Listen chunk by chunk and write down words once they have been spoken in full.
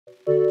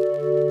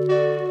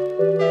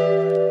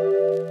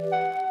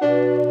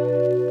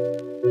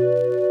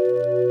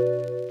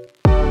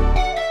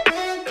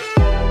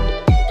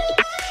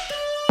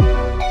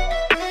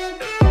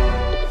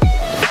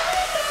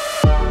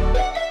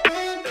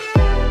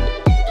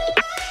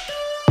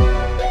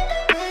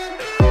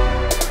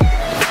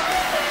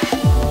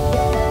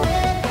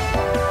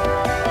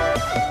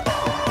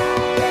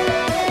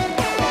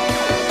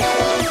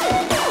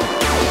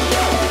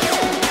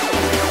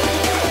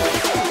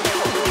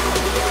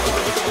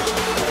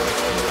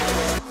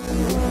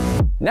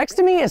Next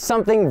to me is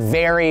something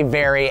very,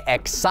 very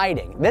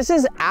exciting. This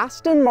is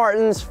Aston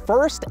Martin's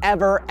first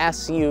ever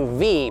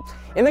SUV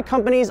in the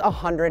company's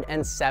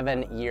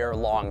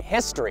 107-year-long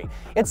history.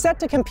 It's set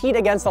to compete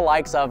against the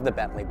likes of the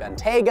Bentley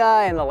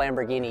Bentayga and the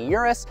Lamborghini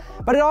Urus,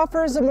 but it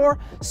offers a more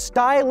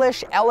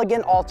stylish,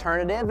 elegant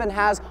alternative and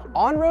has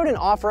on-road and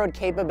off-road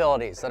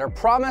capabilities that are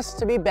promised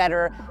to be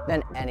better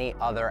than any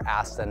other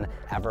Aston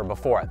ever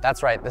before.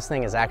 That's right, this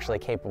thing is actually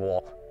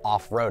capable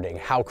off-roading.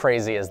 How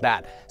crazy is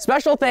that?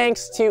 Special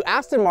thanks to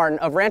Aston Martin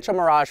of Rancho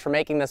Mirage for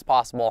making this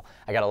possible.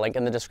 I got a link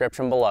in the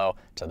description below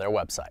to their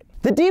website.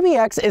 The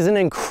DBX is an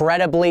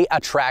incredibly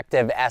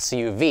attractive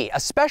SUV,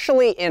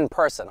 especially in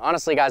person.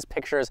 Honestly, guys,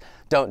 pictures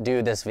don't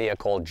do this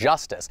vehicle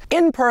justice.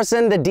 In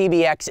person, the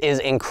DBX is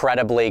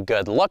incredibly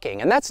good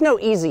looking, and that's no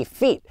easy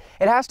feat.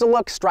 It has to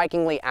look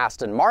strikingly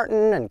Aston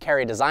Martin and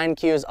carry design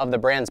cues of the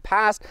brand's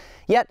past,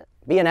 yet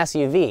be an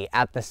SUV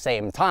at the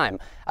same time.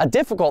 A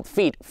difficult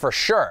feat for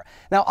sure.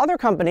 Now, other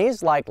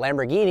companies like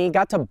Lamborghini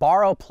got to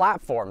borrow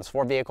platforms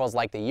for vehicles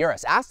like the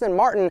Urus. Aston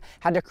Martin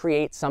had to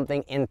create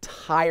something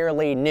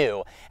entirely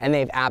new, and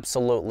they've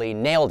absolutely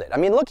nailed it. I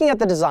mean, looking at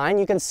the design,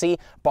 you can see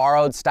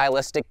borrowed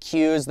stylistic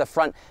cues. The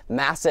front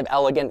massive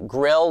elegant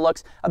grille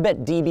looks a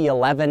bit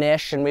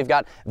DB11-ish, and we've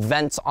got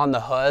vents on the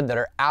hood that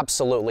are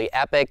absolutely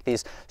epic.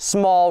 These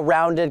small,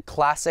 rounded,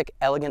 classic,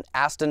 elegant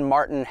Aston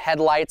Martin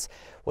headlights.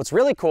 What's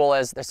really cool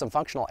is there's some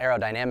functional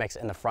aerodynamics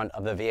in the front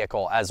of the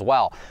vehicle as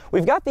well.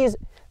 We've got these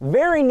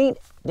very neat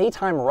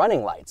daytime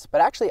running lights, but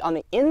actually on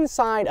the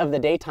inside of the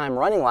daytime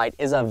running light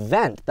is a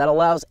vent that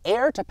allows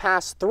air to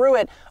pass through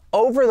it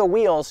over the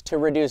wheels to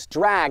reduce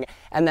drag,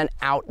 and then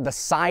out the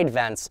side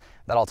vents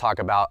that I'll talk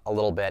about a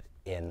little bit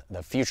in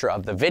the future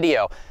of the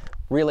video.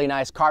 Really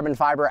nice carbon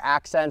fiber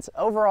accents.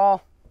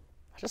 Overall,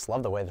 I just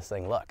love the way this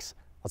thing looks.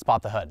 Let's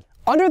pop the hood.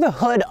 Under the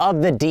hood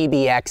of the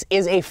DBX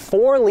is a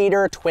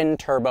 4-liter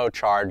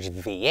twin-turbocharged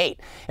V8.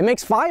 It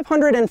makes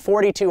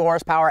 542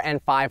 horsepower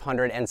and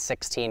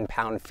 516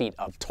 pound-feet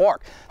of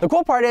torque. The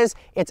cool part is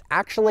it's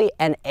actually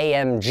an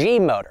AMG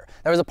motor.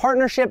 There was a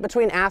partnership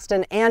between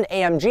Aston and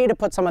AMG to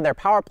put some of their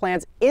power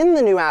plants in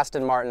the new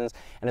Aston Martins,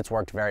 and it's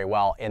worked very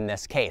well in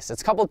this case.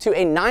 It's coupled to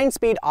a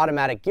 9-speed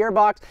automatic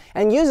gearbox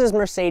and uses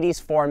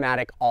Mercedes'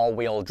 4MATIC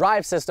all-wheel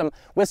drive system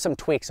with some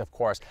tweaks, of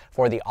course,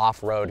 for the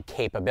off-road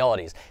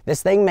capabilities.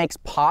 This thing makes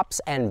pops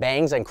and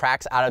bangs and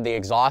cracks out of the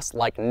exhaust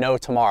like no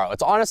tomorrow.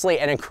 It's honestly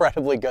an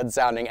incredibly good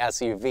sounding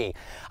SUV.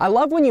 I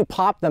love when you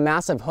pop the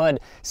massive hood,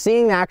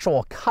 seeing the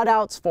actual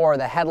cutouts for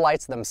the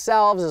headlights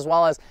themselves, as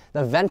well as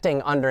the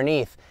venting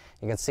underneath.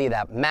 You can see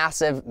that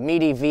massive,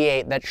 meaty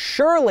V8 that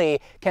surely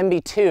can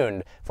be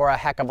tuned for a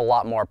heck of a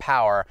lot more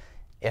power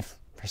if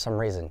for some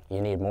reason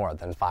you need more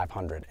than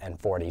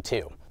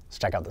 542. Let's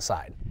check out the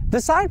side.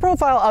 The side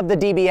profile of the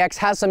DBX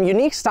has some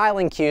unique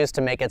styling cues to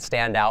make it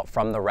stand out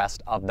from the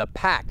rest of the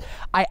pack.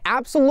 I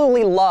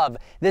absolutely love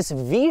this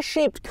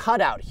V-shaped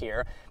cutout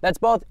here that's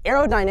both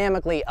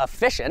aerodynamically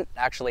efficient,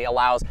 actually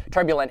allows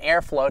turbulent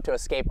airflow to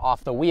escape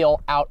off the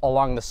wheel out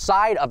along the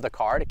side of the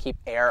car to keep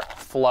air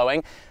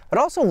flowing, but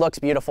also looks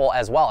beautiful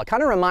as well. It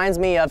kind of reminds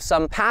me of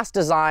some past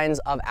designs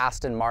of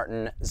Aston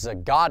Martin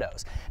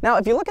Zagatos. Now,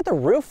 if you look at the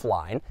roof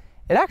line,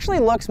 it actually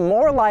looks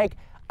more like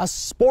a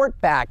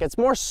sportback. It's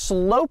more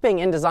sloping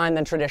in design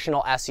than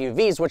traditional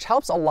SUVs, which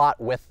helps a lot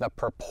with the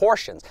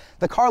proportions.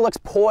 The car looks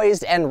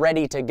poised and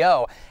ready to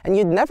go, and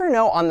you'd never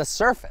know on the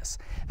surface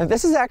that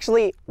this is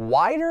actually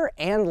wider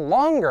and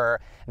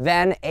longer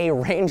than a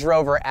Range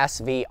Rover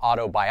SV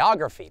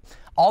Autobiography.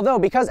 Although,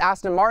 because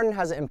Aston Martin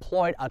has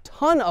employed a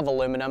ton of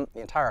aluminum, the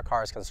entire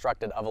car is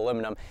constructed of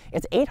aluminum,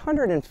 it's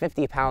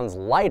 850 pounds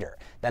lighter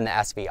than the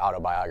SV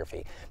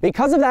Autobiography.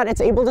 Because of that,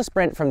 it's able to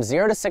sprint from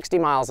 0 to 60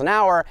 miles an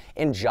hour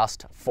in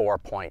just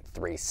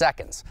 4.3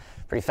 seconds.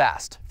 Pretty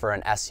fast for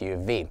an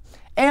SUV.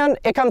 And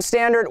it comes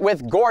standard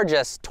with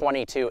gorgeous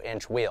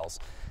 22-inch wheels.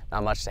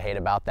 Not much to hate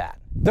about that.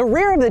 The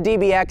rear of the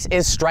DBX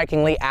is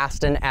strikingly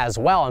Aston as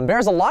well, and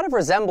bears a lot of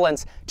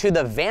resemblance to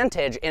the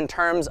Vantage in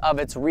terms of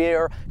its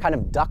rear kind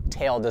of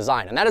ducktail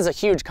design. And that is a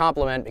huge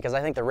compliment because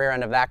I think the rear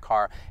end of that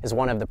car is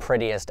one of the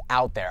prettiest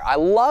out there. I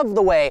love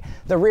the way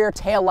the rear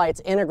taillights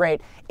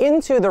integrate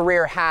into the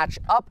rear hatch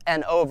up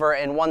and over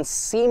in one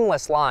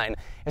seamless line.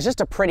 It's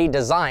just a pretty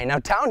design. Now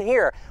down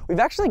here,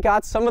 we've actually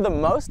got some of the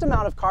most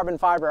amount of carbon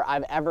fiber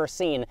I've ever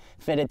seen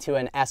fitted to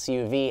an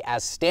SUV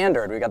as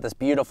standard. We've got this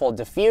beautiful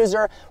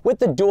diffuser with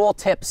the dual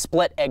tip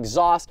split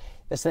exhaust.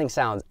 This thing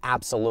sounds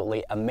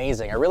absolutely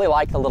amazing. I really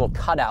like the little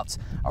cutouts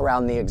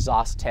around the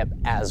exhaust tip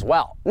as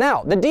well.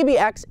 Now, the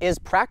DBX is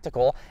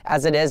practical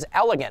as it is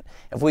elegant.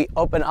 If we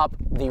open up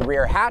the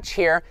rear hatch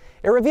here,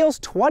 it reveals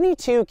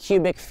 22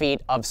 cubic feet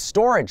of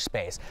storage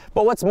space.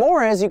 But what's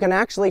more is you can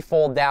actually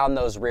fold down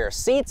those rear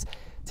seats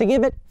to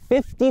give it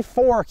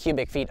 54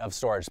 cubic feet of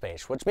storage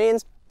space, which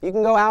means you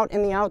can go out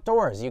in the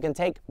outdoors. You can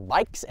take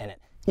bikes in it.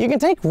 You can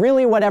take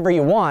really whatever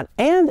you want,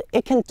 and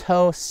it can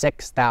tow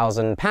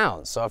 6,000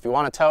 pounds. So if you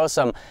want to tow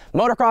some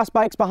motocross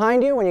bikes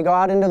behind you when you go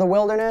out into the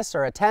wilderness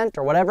or a tent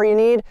or whatever you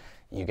need,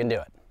 you can do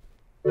it.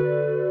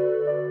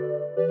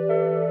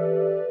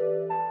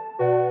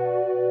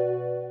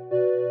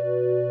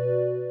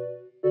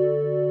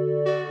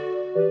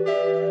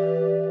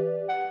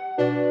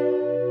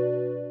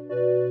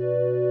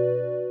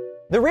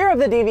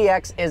 rear of the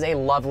DBX is a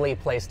lovely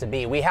place to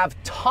be. We have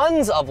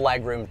tons of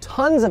legroom,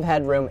 tons of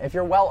headroom. If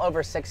you're well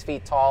over 6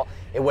 feet tall,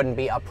 it wouldn't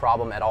be a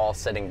problem at all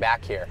sitting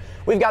back here.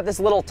 We've got this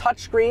little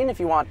touchscreen if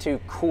you want to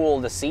cool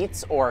the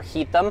seats or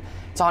heat them.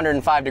 It's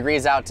 105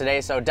 degrees out today,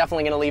 so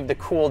definitely gonna leave the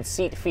cooled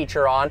seat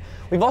feature on.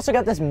 We've also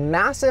got this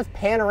massive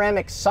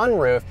panoramic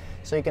sunroof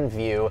so you can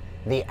view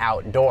the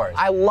outdoors.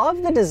 I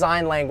love the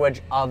design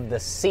language of the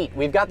seat.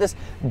 We've got this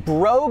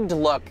brogued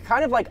look,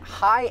 kind of like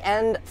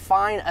high-end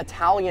fine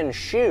Italian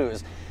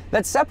shoes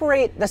that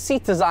separate the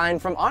seat design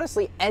from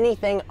honestly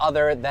anything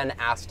other than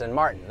Aston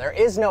Martin. There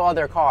is no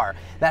other car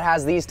that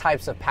has these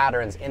types of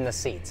patterns in the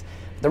seats.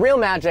 The real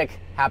magic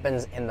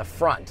happens in the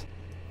front.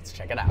 Let's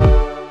check it out.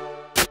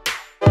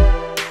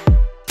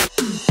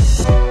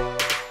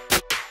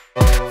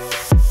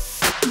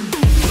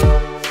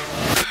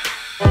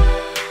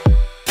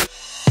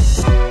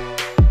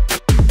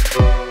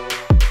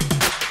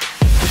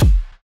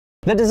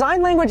 The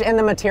design language and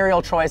the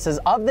material choices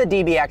of the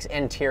DBX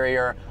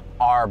interior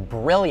are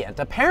brilliant.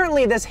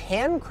 Apparently, this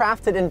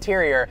handcrafted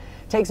interior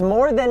takes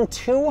more than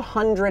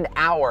 200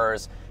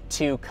 hours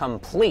to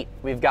complete.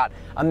 We've got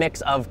a mix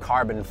of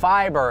carbon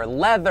fiber,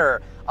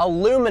 leather,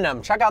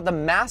 aluminum. Check out the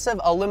massive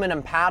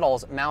aluminum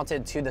paddles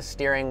mounted to the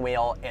steering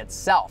wheel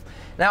itself.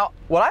 Now,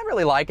 what I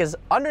really like is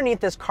underneath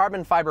this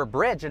carbon fiber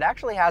bridge, it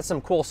actually has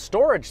some cool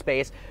storage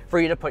space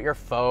for you to put your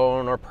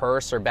phone or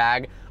purse or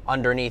bag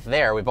underneath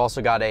there. We've also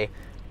got a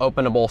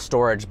openable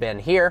storage bin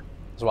here,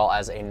 as well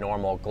as a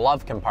normal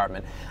glove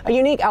compartment. A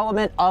unique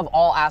element of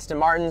all Aston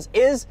Martins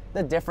is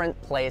the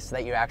different place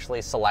that you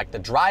actually select the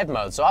drive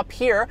mode. So up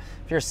here,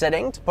 if you're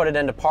sitting, to put it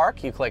into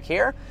park, you click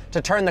here.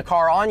 To turn the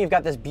car on, you've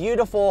got this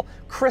beautiful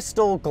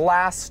crystal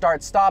glass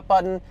start-stop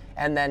button,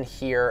 and then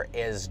here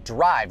is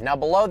drive. Now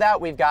below that,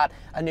 we've got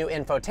a new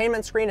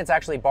infotainment screen. It's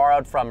actually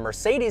borrowed from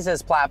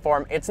Mercedes's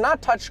platform. It's not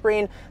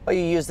touchscreen, but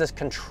you use this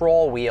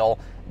control wheel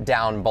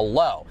down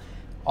below.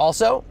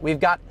 Also, we've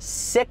got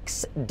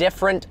 6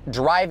 different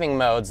driving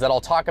modes that I'll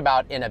talk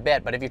about in a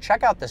bit, but if you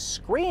check out the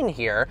screen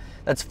here,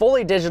 that's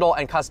fully digital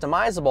and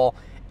customizable,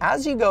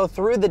 as you go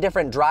through the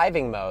different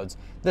driving modes,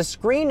 the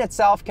screen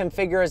itself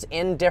configures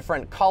in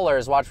different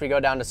colors. Watch, we go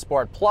down to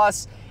Sport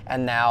Plus,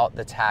 and now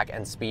the TAC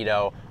and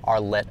Speedo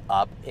are lit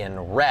up in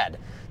red.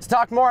 To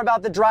talk more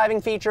about the driving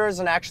features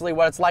and actually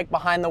what it's like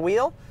behind the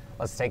wheel,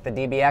 let's take the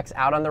DBX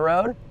out on the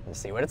road and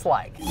see what it's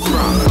like.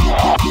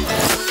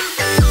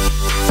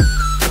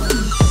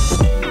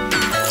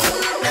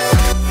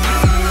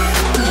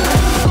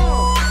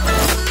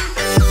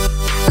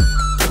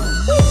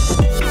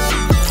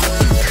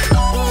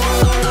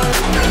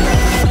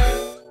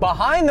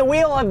 Behind the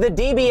wheel of the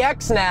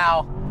DBX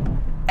now,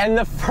 and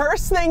the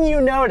first thing you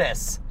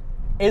notice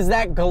is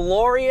that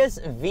glorious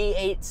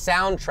V8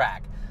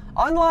 soundtrack.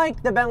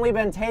 Unlike the Bentley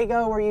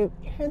Bentayga, where you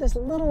hear this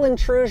little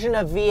intrusion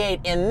of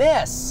V8, in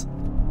this,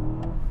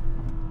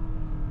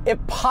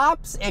 it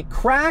pops, it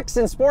cracks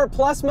in Sport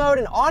Plus mode,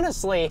 and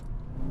honestly,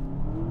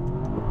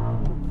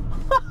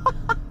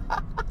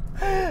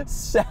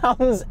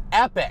 sounds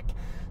epic.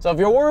 So if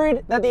you're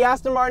worried that the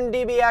Aston Martin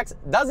DBX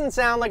doesn't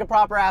sound like a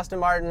proper Aston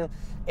Martin,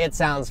 it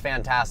sounds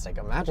fantastic.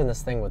 Imagine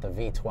this thing with a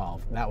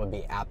V12. That would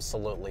be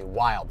absolutely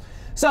wild.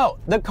 So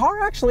the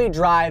car actually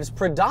drives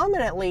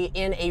predominantly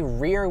in a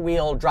rear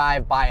wheel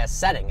drive bias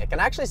setting. It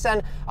can actually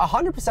send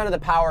 100% of the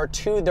power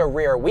to the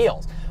rear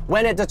wheels.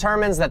 When it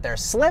determines that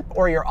there's slip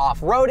or you're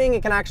off-roading,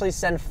 it can actually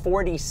send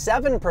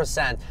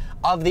 47%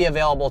 of the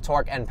available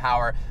torque and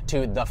power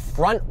to the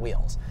front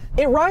wheels.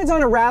 It rides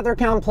on a rather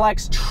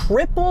complex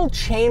triple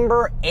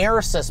chamber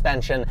air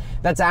suspension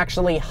that's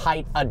actually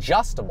height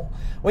adjustable.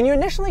 When you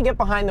initially get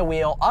behind the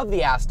wheel of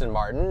the Aston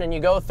Martin and you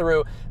go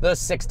through those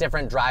 6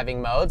 different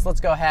driving modes, let's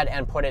go ahead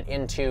and put it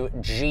into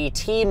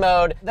GT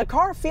mode. The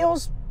car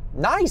feels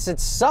nice,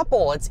 it's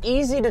supple, it's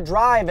easy to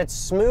drive, it's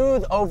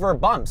smooth over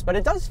bumps, but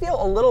it does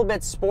feel a little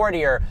bit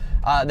sportier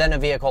than a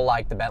vehicle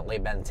like the Bentley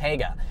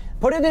Bentayga.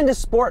 Put it into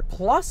Sport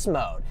Plus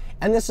mode,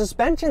 and the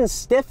suspension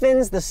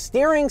stiffens, the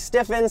steering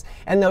stiffens,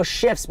 and those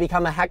shifts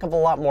become a heck of a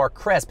lot more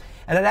crisp.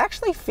 And it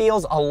actually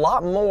feels a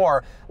lot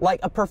more like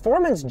a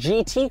performance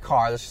GT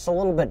car that's just a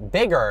little bit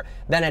bigger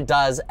than it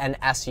does an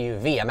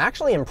SUV. I'm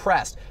actually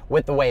impressed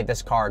with the way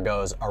this car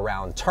goes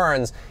around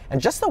turns and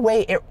just the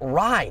way it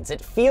rides.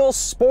 It feels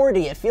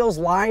sporty, it feels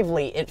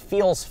lively, it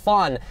feels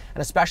fun,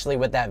 and especially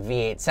with that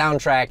V8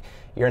 soundtrack,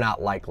 you're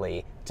not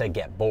likely to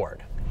get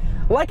bored.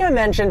 Like I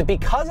mentioned,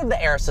 because of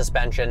the air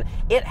suspension,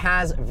 it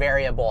has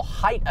variable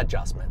height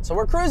adjustment. So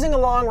we're cruising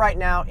along right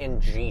now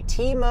in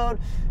GT mode,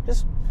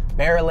 just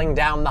barreling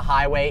down the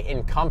highway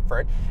in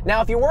comfort.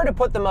 Now, if you were to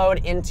put the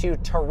mode into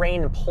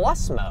Terrain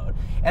Plus mode,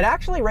 it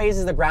actually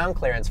raises the ground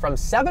clearance from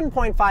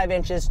 7.5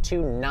 inches to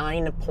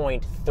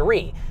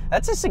 9.3.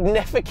 That's a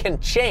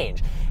significant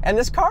change. And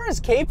this car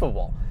is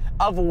capable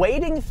of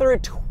wading through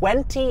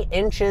 20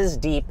 inches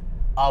deep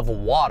of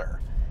water.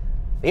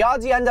 The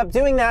odds you end up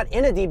doing that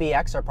in a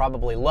DBX are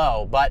probably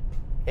low, but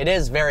it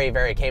is very,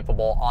 very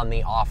capable on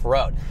the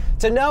off-road.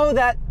 To know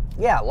that,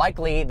 yeah,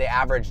 likely the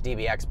average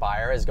DBX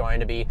buyer is going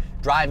to be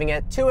driving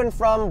it to and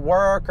from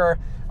work or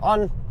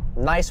on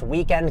nice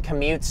weekend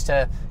commutes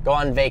to go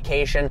on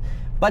vacation.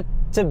 But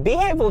to be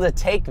able to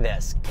take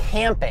this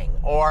camping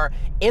or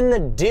in the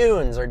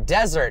dunes or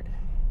desert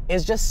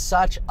is just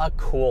such a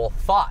cool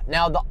thought.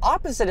 Now, the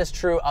opposite is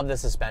true of the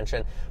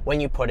suspension when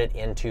you put it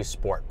into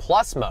Sport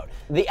Plus mode.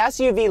 The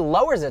SUV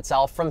lowers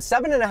itself from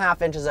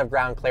 7.5 inches of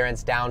ground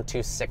clearance down to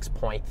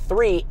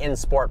 6.3 in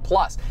Sport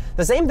Plus.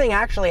 The same thing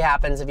actually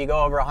happens if you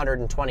go over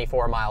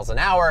 124 miles an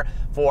hour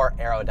for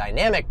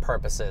aerodynamic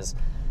purposes.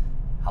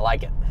 I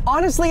like it.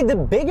 Honestly, the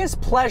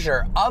biggest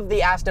pleasure of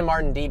the Aston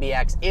Martin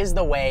DBX is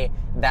the way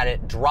that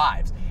it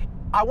drives.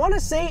 I want to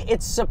say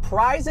it's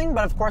surprising,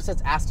 but of course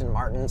it's Aston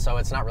Martin, so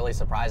it's not really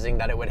surprising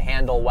that it would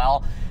handle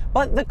well.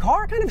 But the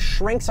car kind of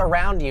shrinks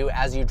around you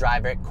as you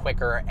drive it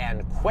quicker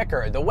and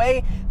quicker. The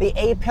way the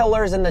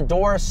A-pillars and the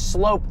doors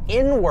slope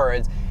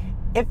inwards,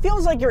 it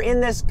feels like you're in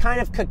this kind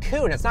of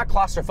cocoon. It's not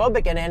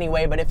claustrophobic in any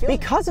way, but it feels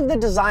because of the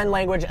design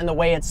language and the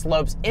way it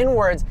slopes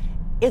inwards,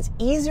 it's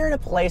easier to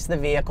place the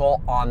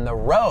vehicle on the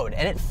road,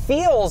 and it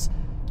feels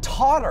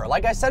tauter.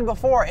 Like I said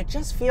before, it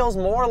just feels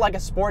more like a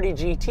sporty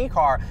GT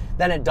car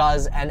than it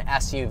does an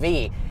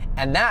SUV.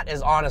 And that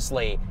is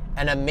honestly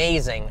an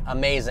amazing,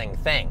 amazing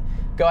thing.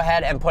 Go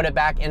ahead and put it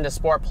back into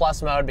Sport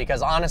Plus mode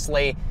because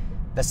honestly,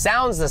 the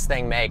sounds this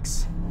thing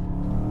makes,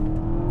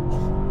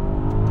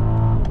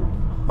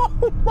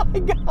 oh my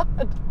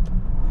God,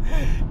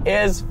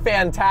 is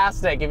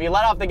fantastic. If you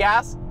let off the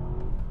gas,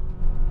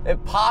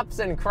 it pops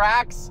and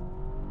cracks.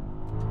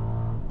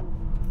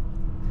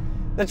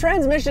 The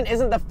transmission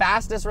isn't the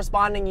fastest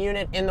responding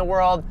unit in the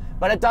world,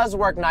 but it does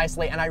work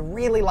nicely, and I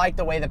really like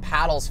the way the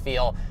paddles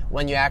feel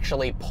when you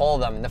actually pull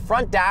them. The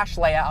front dash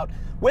layout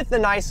with the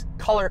nice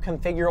color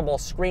configurable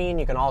screen,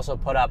 you can also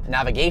put up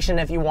navigation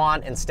if you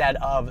want instead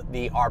of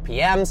the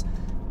RPMs.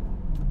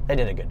 They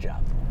did a good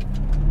job.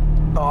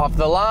 Off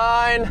the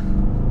line.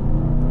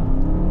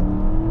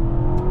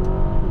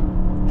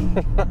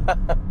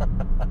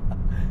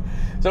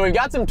 So we've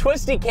got some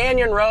twisty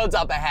canyon roads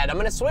up ahead. I'm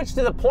gonna switch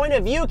to the point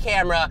of view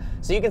camera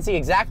so you can see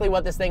exactly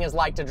what this thing is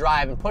like to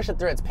drive and push it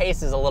through its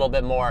paces a little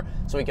bit more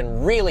so we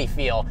can really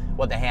feel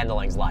what the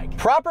handling's like.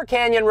 Proper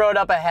canyon road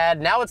up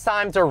ahead. Now it's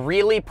time to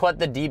really put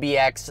the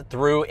DBX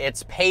through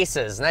its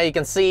paces. Now you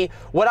can see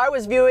what I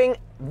was viewing,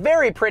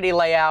 very pretty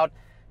layout.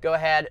 Go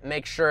ahead,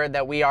 make sure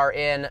that we are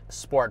in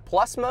Sport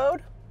Plus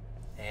mode,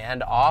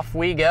 and off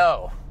we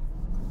go.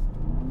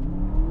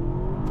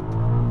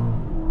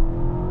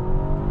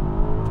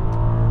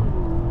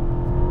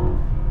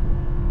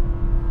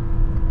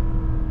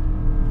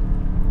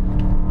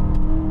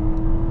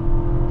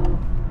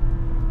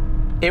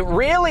 It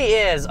really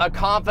is a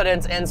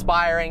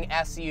confidence-inspiring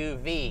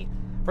SUV.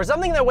 For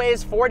something that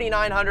weighs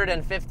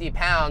 4,950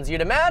 pounds,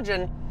 you'd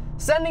imagine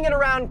sending it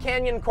around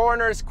canyon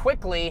corners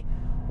quickly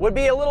would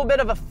be a little bit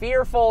of a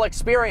fearful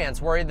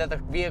experience, worried that the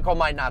vehicle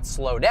might not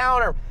slow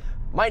down or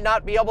might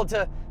not be able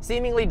to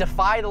seemingly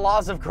defy the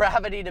laws of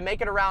gravity to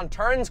make it around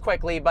turns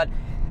quickly. But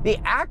the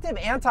active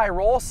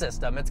anti-roll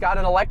system, it's got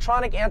an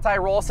electronic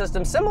anti-roll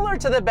system similar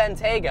to the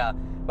Bentayga,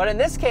 but in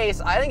this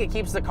case, I think it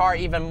keeps the car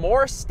even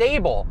more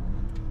stable.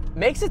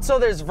 Makes it so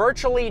there's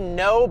virtually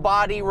no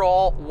body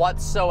roll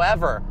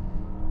whatsoever.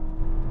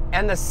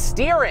 And the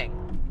steering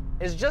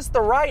is just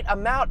the right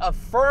amount of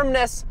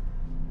firmness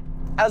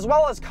as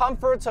well as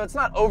comfort, so it's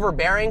not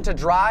overbearing to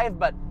drive,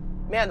 but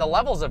man, the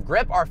levels of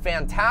grip are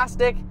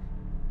fantastic.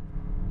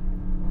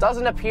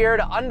 Doesn't appear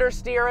to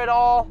understeer at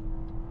all.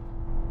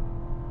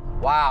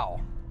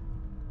 Wow.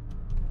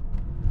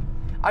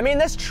 I mean,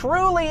 this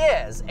truly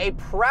is a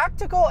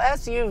practical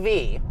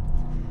SUV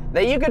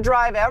that you could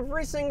drive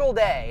every single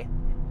day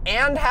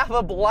and have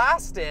a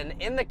blast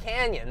in the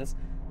canyons,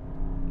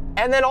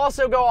 and then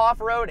also go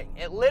off-roading.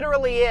 It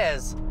literally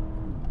is,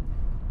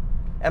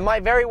 and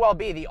might very well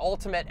be, the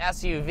ultimate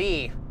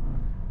SUV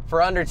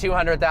for under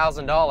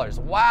 $200,000.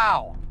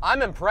 Wow,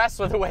 I'm impressed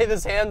with the way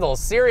this handles.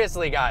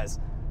 Seriously, guys.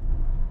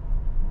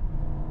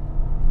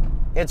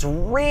 It's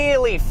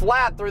really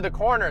flat through the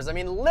corners. I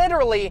mean,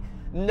 literally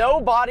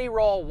no body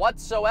roll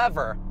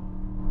whatsoever.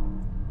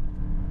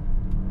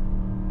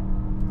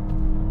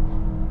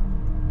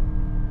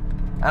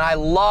 And I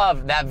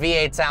love that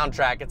V8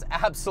 soundtrack. It's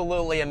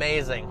absolutely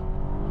amazing.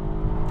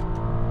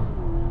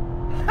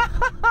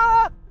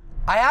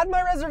 I had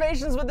my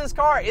reservations with this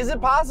car. Is it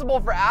possible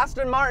for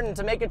Aston Martin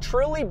to make a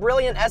truly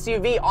brilliant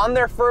SUV on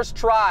their first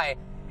try?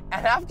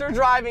 And after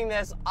driving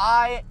this,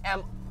 I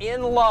am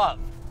in love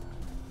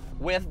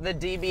with the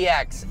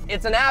DBX.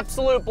 It's an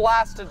absolute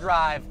blast to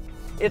drive.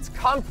 It's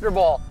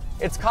comfortable,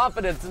 it's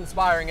confidence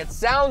inspiring, it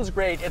sounds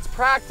great, it's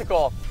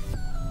practical,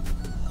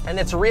 and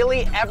it's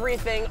really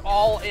everything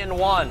all in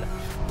one.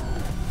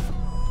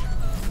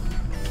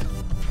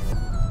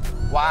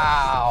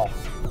 Wow.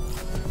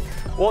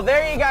 Well,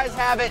 there you guys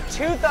have it.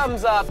 2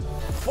 thumbs up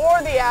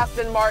for the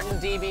Aston Martin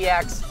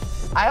DBX.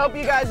 I hope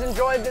you guys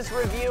enjoyed this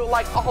review.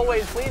 Like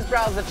always, please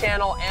browse the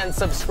channel and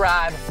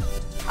subscribe.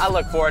 I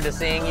look forward to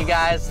seeing you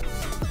guys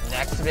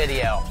next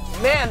video.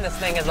 Man, this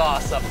thing is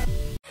awesome.